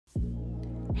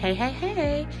Hey, hey,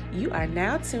 hey! You are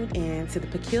now tuned in to the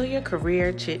Peculiar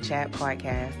Career Chit Chat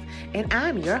podcast, and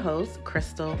I'm your host,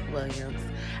 Crystal Williams.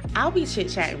 I'll be chit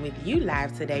chatting with you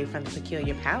live today from the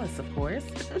Peculiar Palace, of course.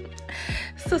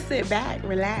 So sit back,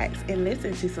 relax, and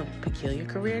listen to some Peculiar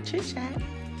Career Chit Chat.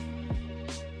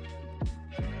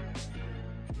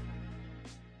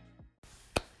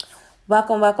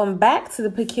 Welcome back to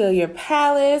the Peculiar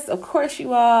Palace. Of course,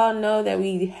 you all know that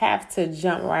we have to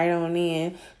jump right on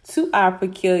in to our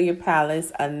Peculiar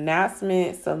Palace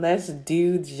announcement. So let's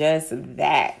do just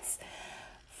that.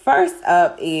 First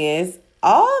up is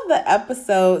all the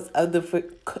episodes of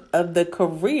the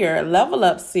Career Level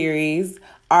Up series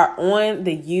are on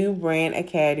the U Brand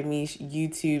Academy's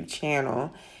YouTube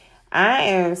channel. I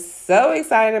am so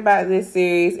excited about this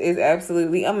series. It's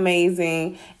absolutely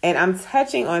amazing. And I'm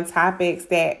touching on topics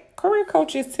that career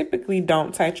coaches typically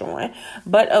don't touch on.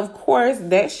 But of course,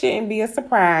 that shouldn't be a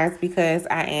surprise because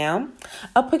I am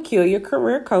a peculiar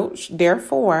career coach.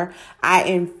 Therefore, I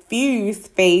infuse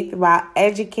faith while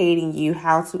educating you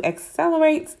how to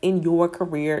accelerate in your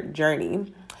career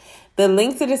journey. The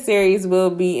link to the series will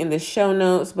be in the show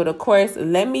notes. But of course,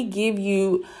 let me give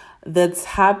you the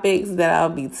topics that I'll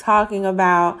be talking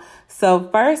about. So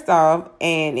first off,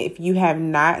 and if you have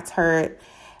not heard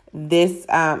this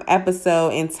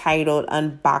episode entitled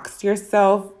Unbox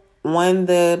Yourself on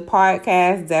the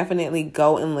podcast, definitely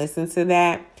go and listen to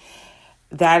that.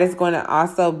 That is going to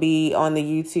also be on the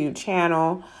YouTube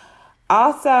channel.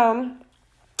 Also,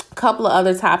 a couple of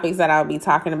other topics that I'll be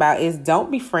talking about is don't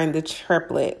befriend the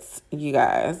triplets, you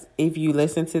guys. If you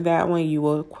listen to that one, you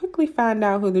will quickly find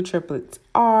out who the triplets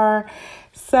are.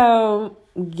 So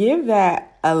give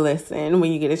that a listen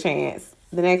when you get a chance.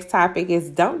 The next topic is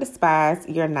don't despise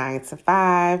your 9 to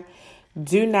 5.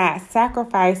 Do not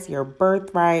sacrifice your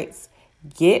birthrights.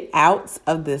 Get out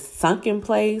of the sunken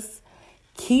place.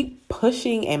 Keep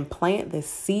pushing and plant the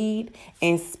seed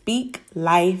and speak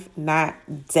life, not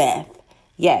death.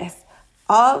 Yes,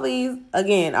 all these,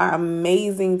 again, are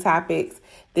amazing topics.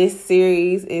 This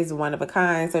series is one of a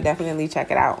kind, so definitely check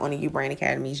it out on the U Brand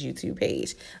Academy's YouTube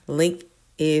page. Link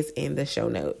is in the show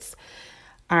notes.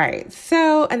 All right,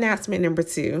 so announcement number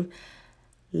 2.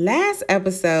 Last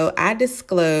episode, I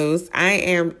disclosed I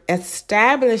am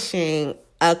establishing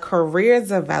a career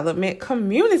development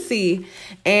community,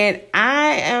 and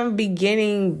I am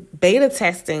beginning beta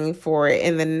testing for it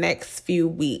in the next few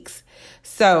weeks.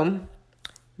 So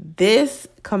this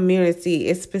community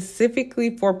is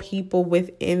specifically for people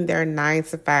within their 9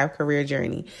 to 5 career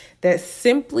journey that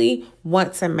simply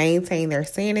want to maintain their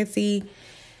sanity,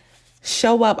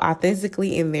 show up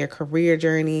authentically in their career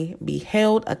journey, be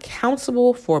held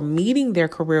accountable for meeting their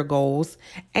career goals,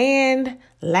 and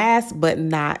last but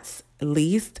not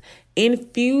least,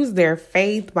 infuse their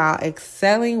faith while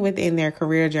excelling within their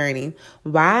career journey.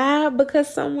 Why?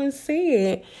 Because someone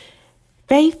said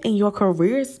faith in your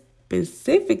careers,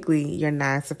 specifically your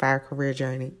 9 to 5 career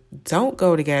journey, don't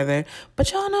go together.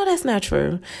 But y'all know that's not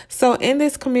true. So in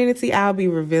this community, I'll be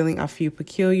revealing a few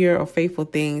peculiar or faithful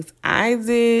things I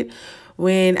did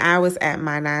when I was at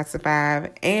my 9 to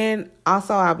 5. And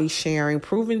also I'll be sharing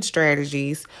proven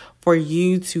strategies for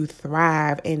you to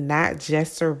thrive and not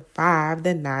just survive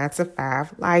the 9 to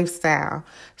 5 lifestyle.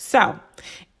 So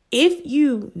if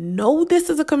you know this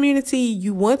is a community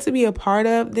you want to be a part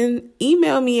of, then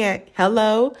email me at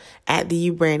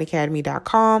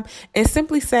hello@theubrandacademy.com and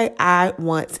simply say, I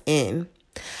want in.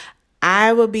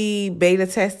 I will be beta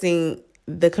testing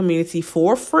the community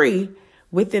for free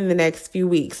within the next few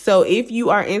weeks. So if you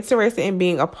are interested in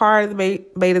being a part of the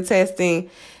beta testing,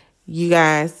 you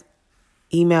guys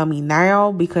email me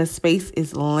now because space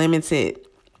is limited.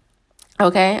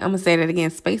 Okay, I'm going to say that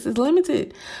again. Space is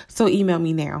limited. So email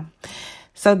me now.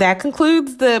 So that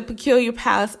concludes the Peculiar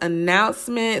Palace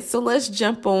announcement. So let's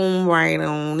jump on right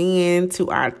on into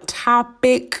our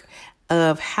topic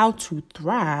of how to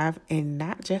thrive and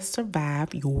not just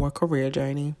survive your career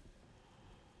journey.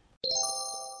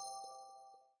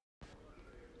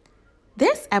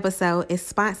 This episode is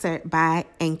sponsored by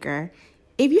Anchor.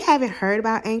 If you haven't heard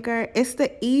about Anchor, it's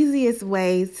the easiest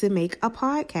way to make a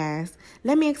podcast.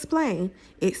 Let me explain.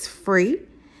 It's free,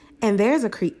 and there's a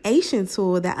creation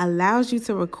tool that allows you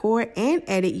to record and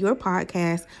edit your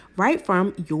podcast right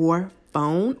from your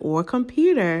phone or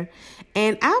computer.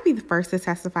 And I'll be the first to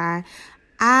testify.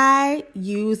 I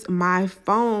use my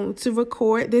phone to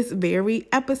record this very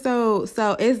episode,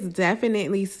 so it's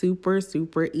definitely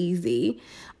super easy.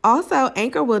 Also,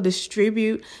 Anchor will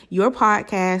distribute your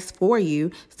podcast for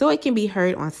you so it can be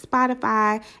heard on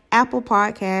Spotify, Apple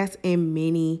Podcasts, and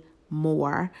many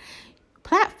more.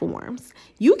 platforms.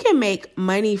 You can make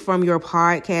money from your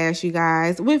podcast, you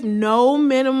guys, with no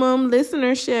minimum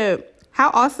listenership.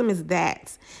 How awesome is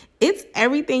that? It's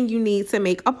everything you need to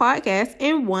make a podcast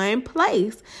in one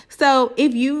place. So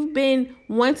if you've been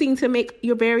wanting to make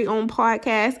your very own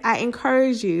podcast, I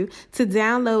encourage you to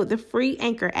download the free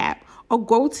Anchor app or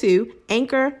go to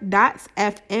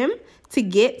anchor.fm to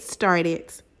get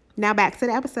started. Now back to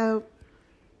the episode.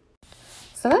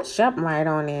 So let's jump right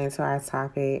on into our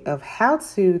topic of how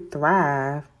to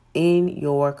thrive in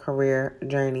your career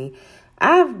journey.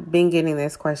 I've been getting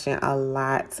this question a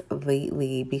lot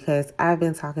lately because I've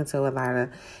been talking to a lot of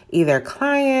either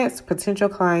clients, potential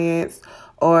clients,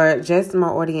 or just my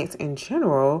audience in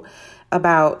general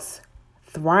about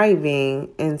thriving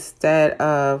instead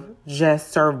of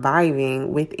just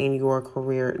surviving within your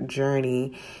career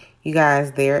journey. You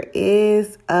guys, there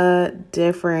is a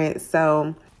difference.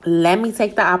 So let me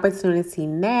take the opportunity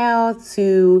now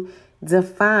to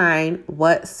define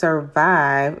what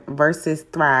survive versus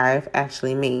thrive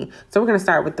actually mean. So we're going to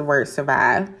start with the word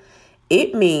survive.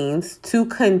 It means to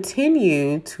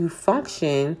continue to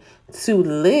function, to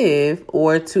live,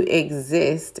 or to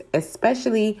exist,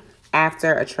 especially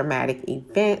after a traumatic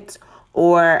event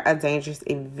or a dangerous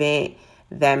event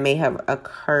that may have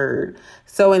occurred.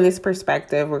 So in this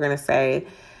perspective, we're going to say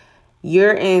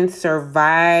you're in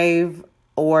survive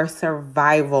or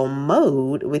survival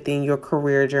mode within your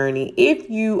career journey. If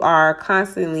you are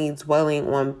constantly dwelling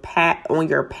on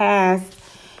your past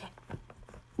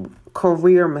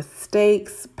career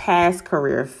mistakes, past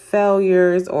career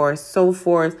failures, or so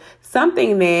forth,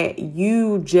 something that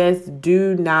you just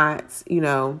do not,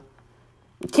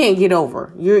 can't get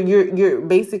over. You're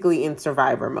basically in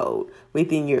survivor mode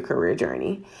within your career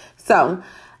journey. So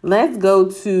let's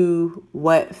go to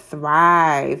what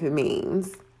thrive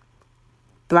means.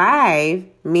 Thrive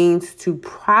means to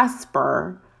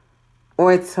prosper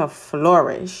or to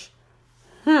flourish.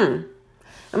 I'm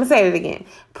going to say it again.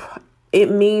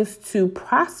 It means to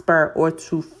prosper or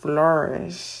to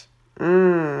flourish.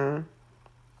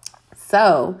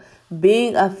 So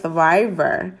being a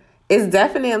thriver is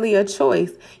definitely a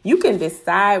choice. You can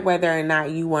decide whether or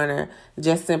not you want to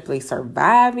just simply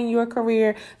survive in your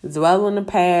career, dwell on the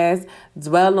past,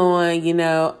 dwell on,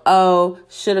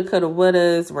 shoulda, coulda,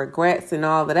 wouldas, regrets and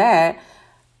all of that.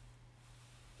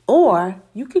 Or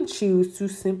you can choose to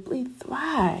simply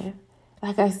thrive.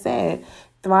 Like I said,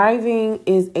 thriving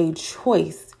is a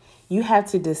choice. You have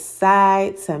to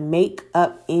decide to make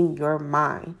up in your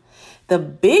mind. The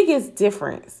biggest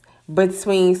difference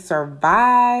between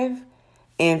survive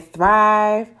and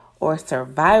thrive or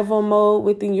survival mode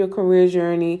within your career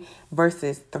journey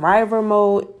versus thriver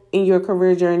mode in your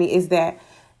career journey is that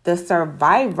the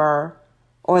survivor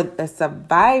or the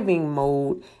surviving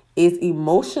mode is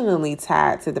emotionally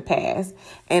tied to the past,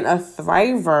 and a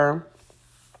thriver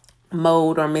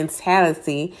mode or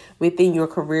mentality within your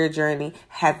career journey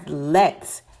has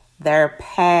let their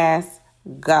past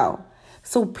go.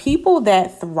 So people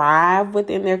that thrive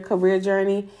within their career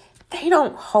journey, they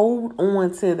don't hold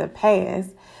on to the past.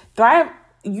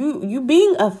 You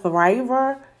being a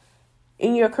thriver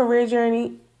in your career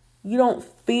journey, you don't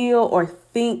feel or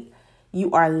think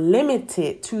you are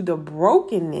limited to the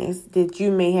brokenness that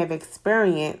you may have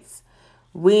experienced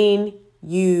when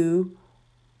you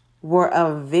were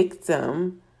a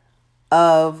victim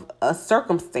of a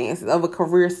circumstance, of a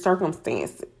career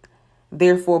circumstance,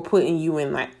 therefore putting you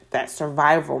in like that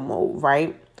survival mode,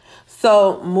 right?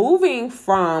 So moving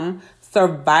from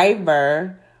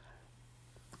survivor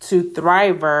to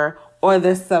thriver, or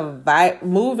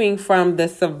moving from the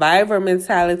survivor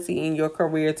mentality in your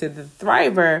career to the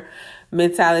thriver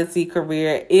mentality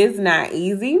career is not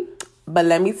easy. But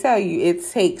let me tell you, it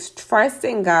takes trust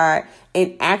in God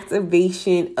and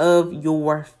activation of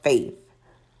your faith.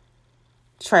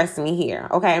 Trust me here,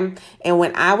 okay? And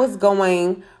when I was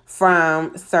going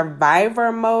from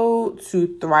survivor mode to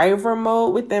thriver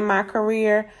mode within my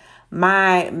career,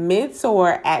 my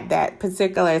mentor at that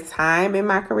particular time in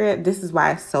my career, this is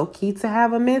why it's so key to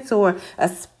have a mentor,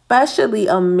 especially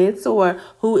a mentor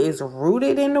who is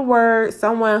rooted in the word,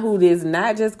 someone who is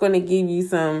not just going to give you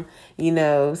some,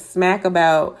 smack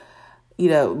about,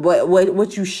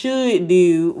 what you should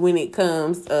do when it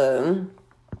comes, or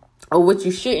what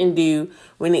you shouldn't do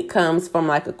when it comes from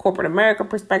like a corporate America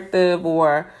perspective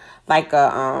or like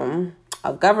a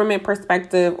government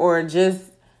perspective or just,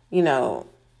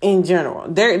 in general.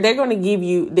 They're going to give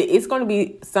you, it's going to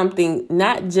be something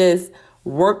not just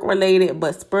work related,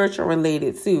 but spiritual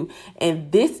related too.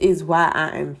 And this is why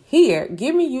I am here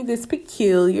giving you this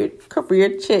peculiar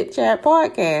career chit chat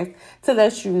podcast to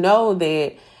let you know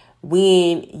that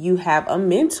when you have a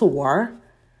mentor,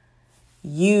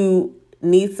 you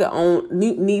need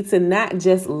to not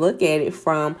just look at it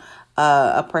from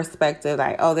a perspective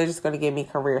like, oh, they're just going to give me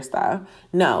career stuff.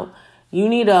 No, you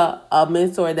need a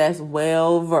mentor that's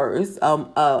well-versed,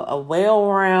 a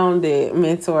well-rounded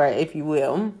mentor, if you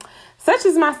will, such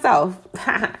as myself.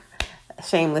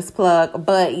 Shameless plug.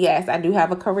 But yes, I do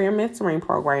have a career mentoring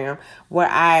program where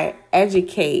I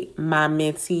educate my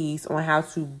mentees on how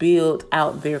to build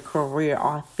out their career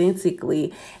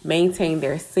authentically, maintain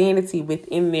their sanity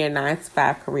within their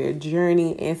 9-to-5 career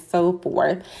journey, and so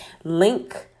forth.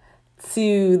 Link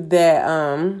to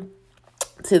the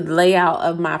layout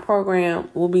of my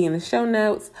program will be in the show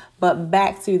notes. But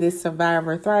back to this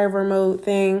survivor thriver mode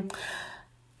thing.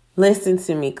 Listen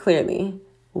to me clearly.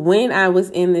 When I was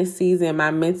in this season, my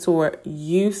mentor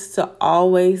used to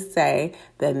always say,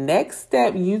 the next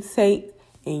step you take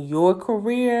in your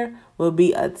career will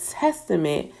be a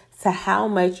testament to how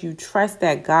much you trust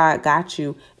that God got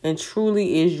you and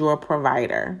truly is your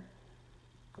provider.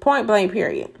 Point blank,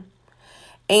 period.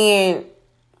 And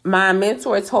my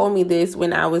mentor told me this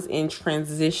when I was in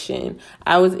transition.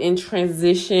 I was in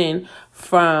transition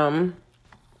from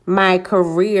my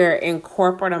career in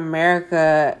corporate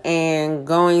America and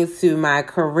going to my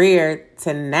career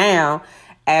to now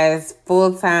as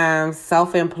full-time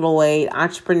self-employed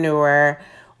entrepreneur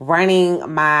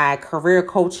running my career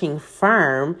coaching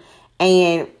firm.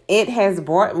 And it has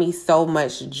brought me so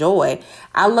much joy.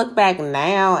 I look back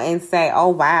now and say, oh,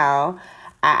 wow,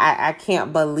 I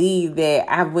can't believe that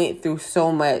I went through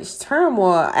so much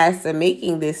turmoil as to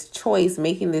making this choice,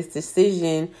 making this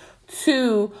decision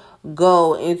to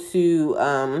go into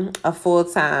a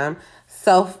full-time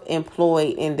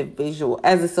self-employed individual,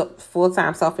 as a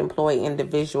full-time self-employed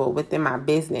individual within my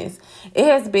business. It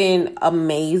has been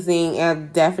amazing.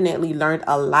 I've definitely learned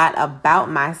a lot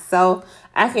about myself.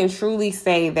 I can truly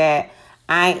say that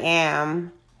I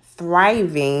am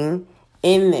thriving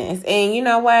in this. And you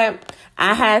know what?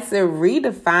 I had to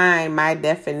redefine my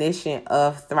definition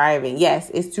of thriving. Yes,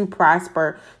 it's to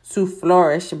prosper, to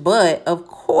flourish, but of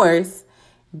course,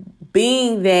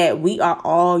 being that we are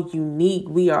all unique,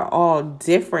 we are all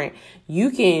different,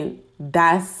 you can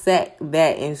dissect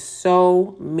that in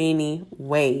so many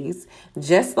ways.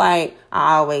 Just like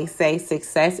I always say,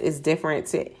 success is different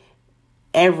to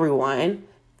everyone.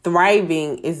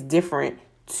 Thriving is different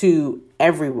to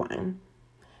everyone.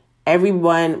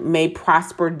 Everyone may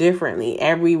prosper differently.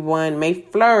 Everyone may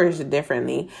flourish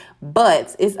differently.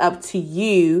 But it's up to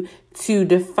you to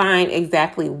define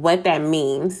exactly what that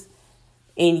means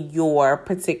in your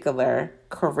particular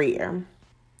career.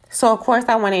 So, of course,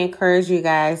 I want to encourage you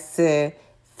guys to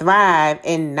thrive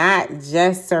and not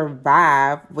just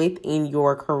survive within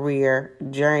your career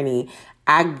journey.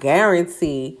 I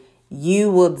guarantee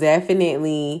you will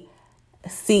definitely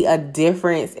see a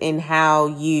difference in how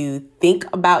you think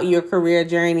about your career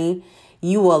journey.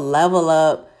 You will level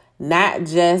up not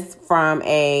just from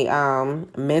a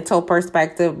mental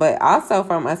perspective, but also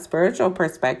from a spiritual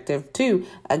perspective too.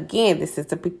 Again, this is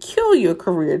the Peculiar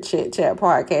Career Chit Chat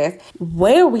podcast,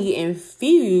 where we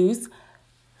infuse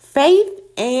faith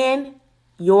and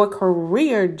your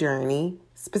career journey,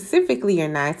 specifically your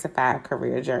 9-to-5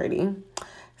 career journey.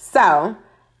 So,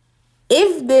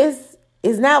 if this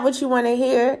is not what you want to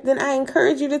hear, then I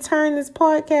encourage you to turn this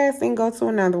podcast and go to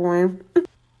another one.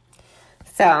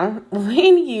 So,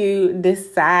 when you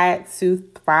decide to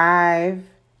thrive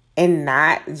and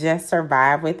not just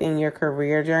survive within your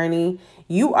career journey,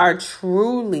 you are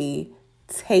truly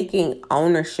taking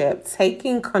ownership,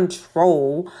 taking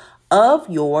control of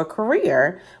your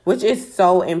career, which is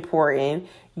so important.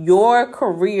 Your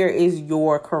career is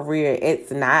your career.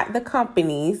 It's not the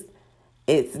company's.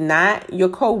 It's not your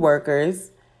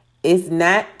coworkers. It's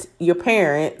not your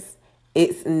parents.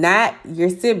 It's not your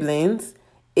siblings.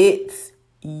 It's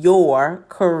your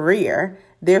career.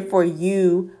 Therefore,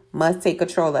 you must take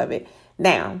control of it.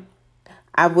 Now,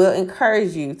 I will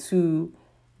encourage you to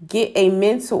get a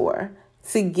mentor,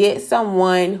 to get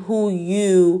someone who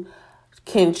you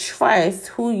can trust,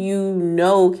 who you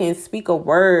know can speak a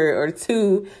word or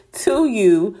two to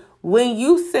you when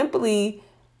you simply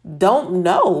don't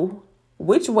know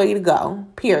which way to go,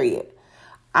 period.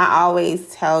 I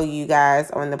always tell you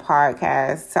guys on the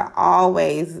podcast to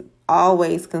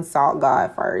always consult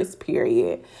God first,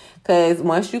 period. Because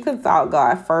once you consult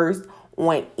God first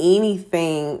on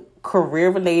anything career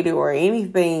related or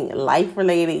anything life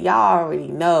related, y'all already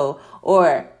know.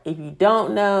 Or if you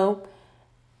don't know,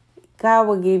 God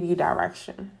will give you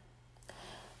direction.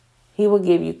 He will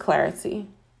give you clarity.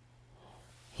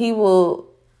 He will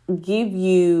give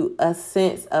you a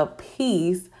sense of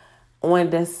peace on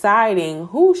deciding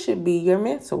who should be your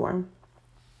mentor.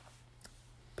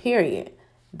 period.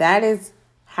 That is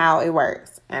how it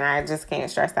works. And I just can't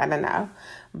stress that enough.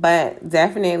 But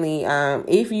definitely,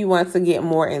 if you want to get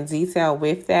more in detail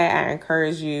with that, I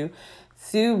encourage you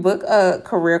to book a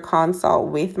career consult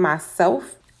with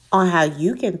myself on how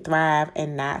you can thrive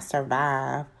and not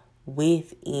survive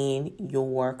within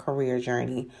your career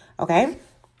journey. Okay?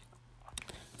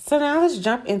 So now let's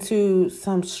jump into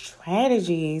some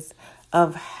strategies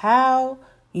of how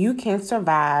you can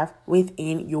survive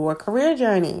within your career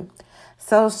journey.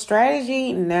 So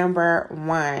strategy number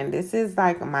 1, this is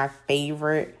like my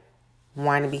favorite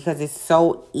one because it's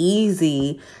so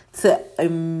easy to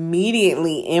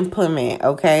immediately implement,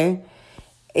 okay?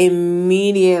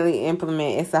 Immediately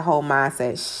implement. It's a whole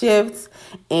mindset shift,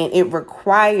 and it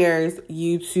requires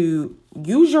you to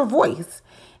use your voice.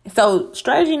 So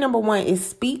strategy number 1 is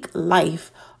speak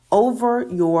life over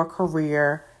your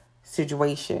career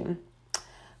situation.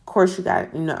 Of course, I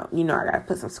got to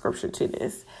put some scripture to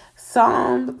this.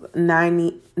 Psalm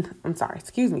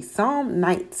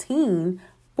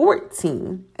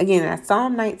 19:14. Again, that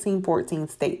Psalm 19:14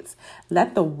 states,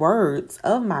 "Let the words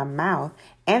of my mouth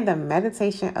and the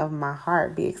meditation of my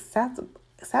heart be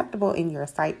acceptable in your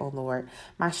sight, O Lord,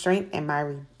 my strength and my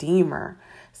redeemer."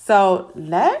 So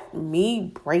let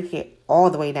me break it all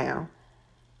the way down.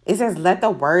 It says, "Let the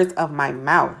words of my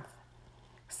mouth."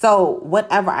 So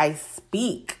whatever I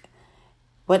speak,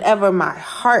 whatever my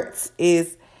heart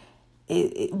it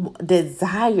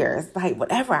desires, like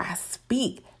whatever I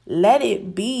speak, let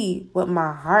it be what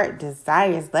my heart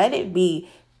desires. Let it be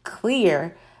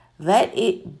clear. Let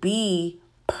it be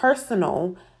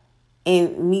personal,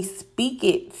 and me speak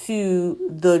it to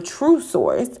the true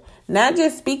source, not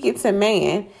just speak it to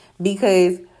man,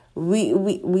 because we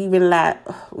rely.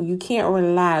 You can't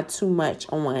rely too much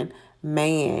on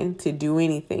man to do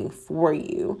anything for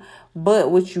you. But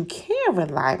what you can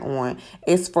rely on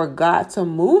is for God to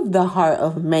move the heart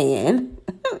of man.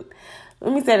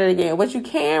 Let me say that again. What you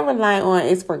can rely on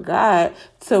is for God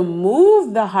to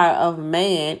move the heart of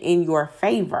man in your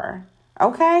favor.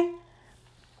 Okay?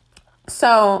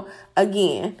 So,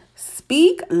 again,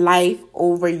 speak life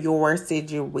over your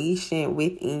situation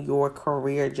within your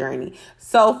career journey.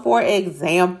 So, for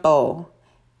example,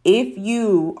 if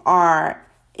you are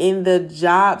in the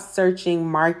job searching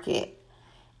market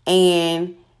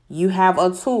and you have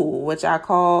a tool, which I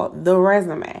call the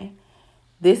resume.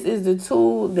 This is the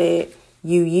tool that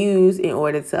you use in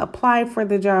order to apply for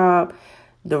the job.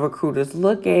 The recruiters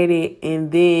look at it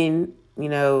and then,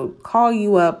 call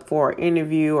you up for an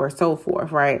interview or so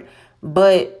forth, right?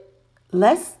 But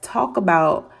let's talk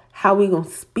about how we're going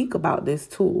to speak about this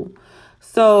tool.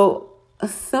 So a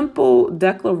simple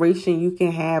declaration you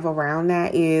can have around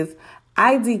that is,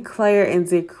 I declare and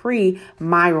decree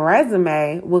my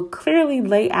resume will clearly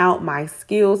lay out my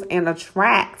skills and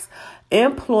attract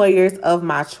employers of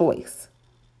my choice.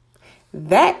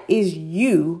 That is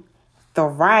you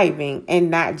thriving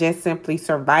and not just simply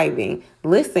surviving.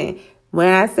 Listen, when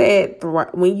I said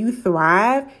when you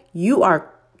thrive, you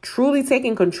are truly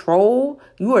taking control.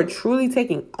 You are truly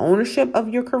taking ownership of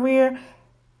your career.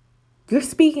 You're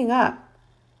speaking up,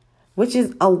 which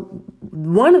is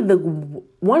one of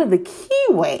the key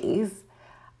ways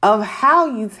of how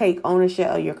you take ownership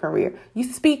of your career. You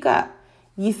speak up.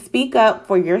 You speak up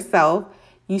for yourself.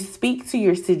 You speak to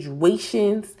your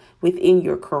situations within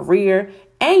your career,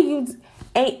 and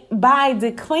by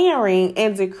declaring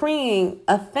and decreeing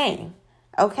a thing,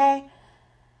 okay?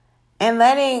 And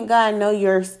letting God know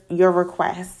your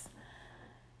requests.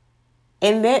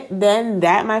 And then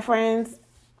that, my friends,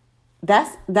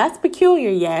 that's peculiar,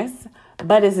 yes,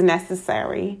 but it's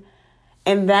necessary.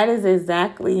 And that is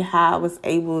exactly how I was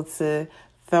able to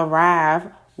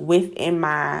thrive within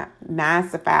my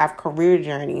 9-to-5 career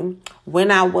journey. When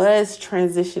I was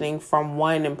transitioning from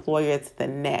one employer to the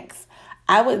next,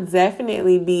 I would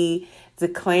definitely be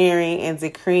declaring and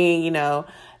decreeing,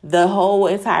 the whole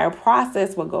entire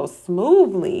process would go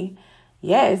smoothly.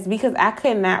 Yes, because I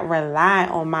could not rely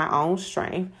on my own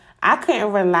strength. I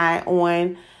couldn't rely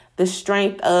on the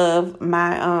strength of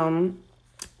my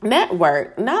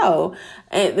network. No.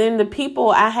 And then the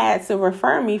people I had to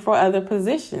refer me for other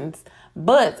positions.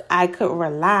 But I could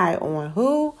rely on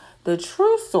who? The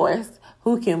true source,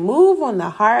 who can move on the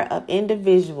heart of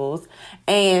individuals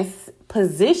and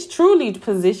truly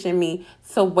position me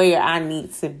to where I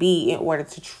need to be in order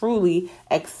to truly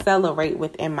accelerate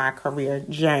within my career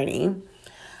journey.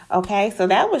 Okay, so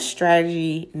that was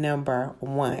strategy number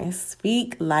 1.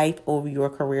 Speak life over your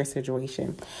career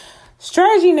situation.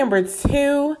 Strategy number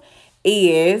 2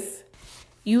 is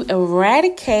you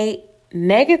eradicate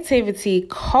negativity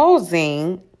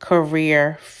causing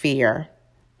career fear.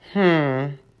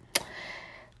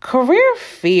 Career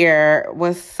fear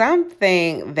was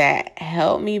something that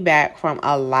held me back from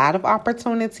a lot of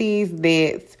opportunities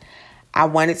that I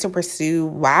wanted to pursue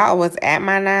while I was at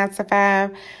my 9 to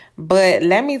 5. But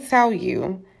let me tell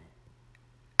you,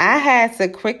 I had to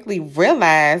quickly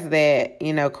realize that,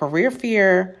 career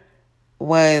fear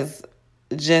was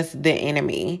just the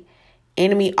enemy.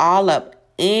 Enemy all up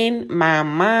in my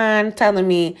mind telling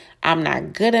me I'm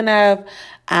not good enough,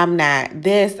 I'm not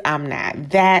this, I'm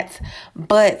not that.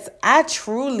 But I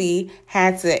truly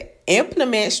had to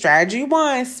implement strategy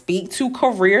 1, speak to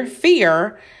career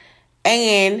fear,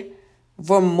 and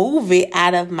remove it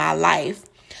out of my life.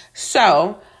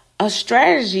 So, a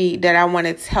strategy that I want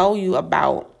to tell you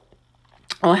about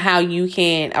on how you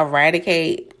can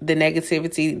eradicate the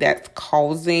negativity that's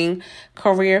causing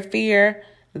career fear,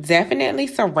 definitely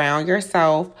surround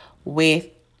yourself with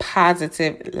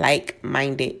positive,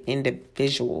 like-minded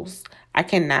individuals. I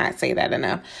cannot say that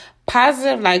enough.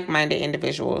 Positive, like-minded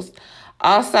individuals.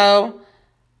 Also,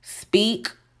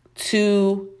 speak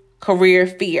to career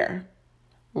fear.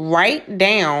 Write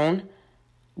down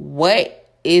what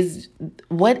is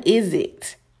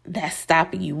it that's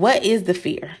stopping you? What is the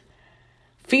fear?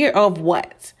 Fear of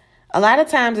what? A lot of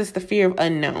times it's the fear of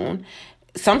unknown.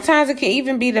 Sometimes it can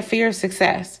even be the fear of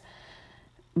success.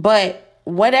 But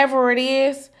whatever it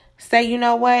is, say, you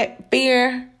know what?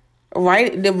 Fear,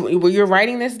 when you're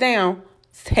writing this down,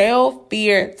 tell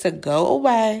fear to go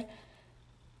away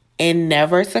and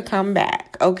never to come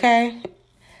back, okay?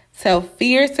 Tell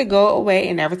fear to go away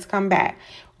and never to come back.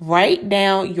 Write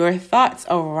down your thoughts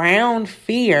around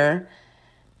fear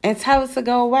and tell it to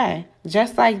go away.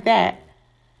 Just like that.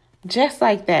 Just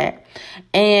like that.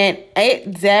 And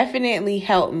it definitely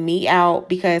helped me out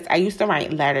because I used to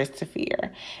write letters to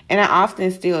fear. And I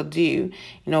often still do,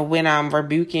 when I'm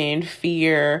rebuking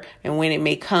fear and when it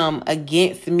may come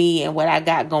against me and what I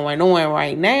got going on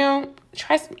right now.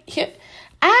 Trust me,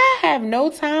 I have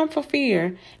no time for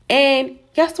fear. And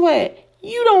guess what?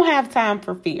 You don't have time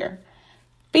for fear.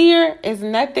 Fear is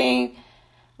nothing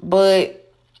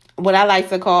but what I like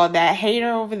to call that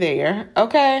hater over there.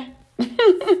 Okay?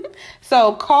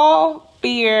 So call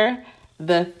fear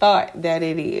the thought that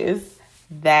it is.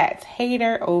 That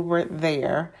hater over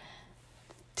there.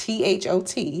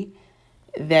 THOT.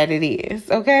 That it is.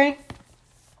 Okay?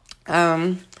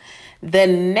 The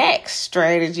next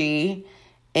strategy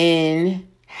in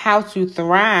how to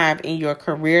thrive in your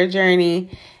career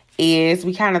journey is,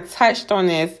 we kind of touched on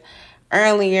this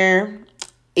earlier,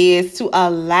 is to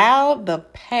allow the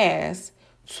past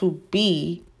to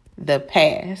be the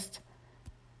past.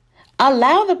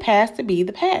 Allow the past to be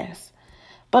the past.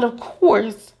 But of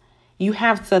course, you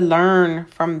have to learn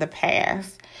from the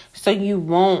past so you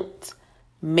won't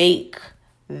make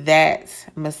that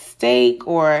mistake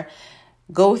or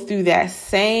go through that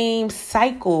same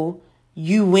cycle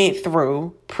you went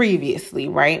through previously,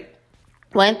 right?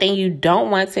 One thing you don't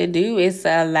want to do is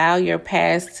to allow your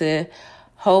past to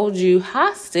hold you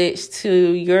hostage to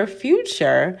your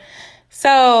future.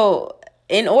 So,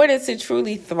 in order to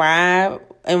truly thrive,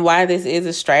 and why this is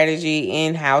a strategy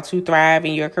in how to thrive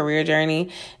in your career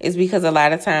journey, is because a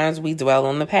lot of times we dwell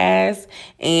on the past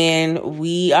and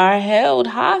we are held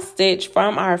hostage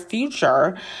from our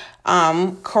future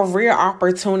career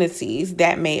opportunities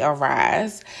that may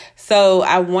arise. So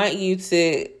I want you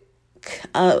to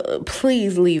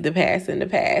please leave the past in the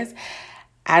past.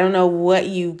 I don't know what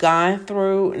you've gone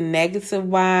through negative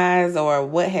wise or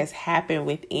what has happened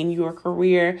within your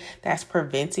career that's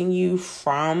preventing you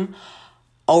from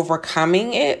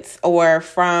overcoming it or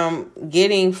from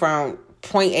getting from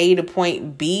point A to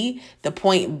point B,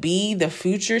 the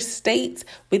future state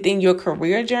within your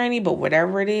career journey. But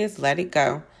whatever it is, let it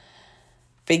go.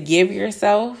 Forgive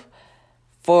yourself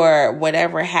for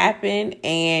whatever happened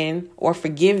or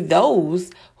forgive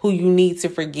those who you need to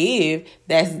forgive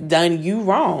that's done you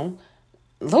wrong.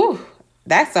 Ooh,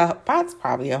 that's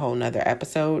probably a whole nother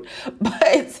episode,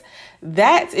 but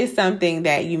that is something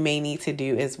that you may need to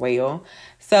do as well.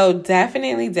 So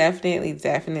definitely,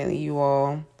 you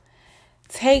all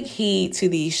take heed to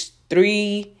these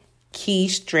 3 key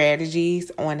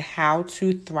strategies on how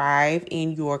to thrive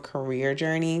in your career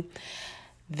journey.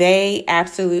 They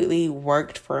absolutely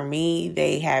worked for me.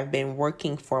 They have been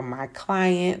working for my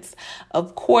clients.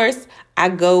 Of course, I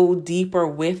go deeper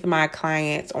with my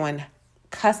clients on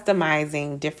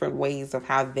customizing different ways of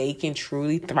how they can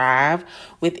truly thrive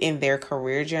within their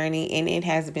career journey, and it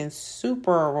has been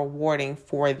super rewarding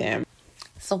for them.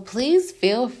 So please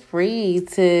feel free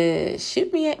to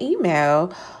shoot me an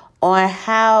email on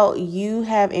how you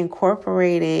have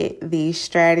incorporated these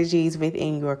strategies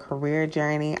within your career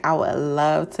journey. I would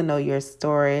love to know your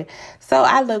story. So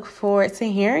I look forward to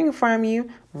hearing from you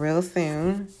real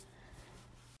soon.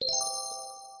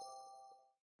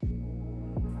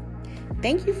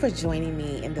 Thank you for joining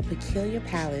me in the Peculiar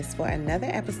Palace for another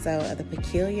episode of the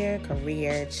Peculiar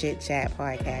Career Chit Chat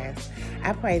podcast.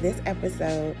 I pray this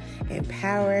episode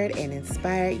empowered and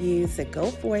inspired you to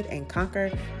go forth and conquer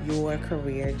your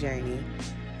career journey.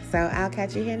 So I'll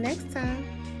catch you here next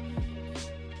time.